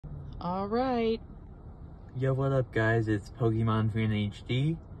Alright. Yo, what up guys, it's Pokemon Fan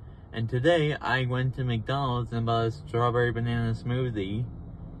HD, and today I went to McDonald's and bought a strawberry banana smoothie,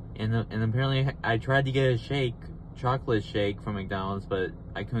 and apparently I tried to get a chocolate shake from McDonald's, but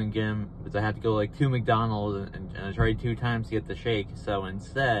I couldn't get them because I had to go like to McDonald's, and I tried 2 times to get the shake, so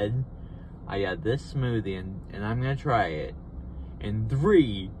instead I got this smoothie, and I'm gonna try it. In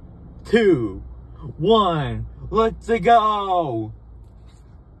 3, 2, 1, let's go!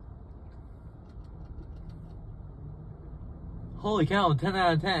 Holy cow, 10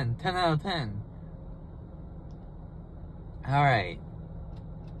 out of 10, 10 out of 10. Alright.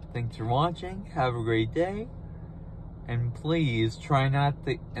 Thanks for watching, have a great day. And please try not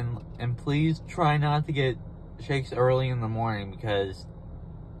to please try not to get shakes early in the morning, because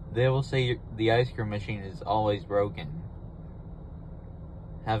they will say the ice cream machine is always broken.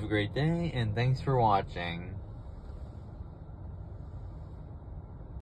 Have a great day, and thanks for watching.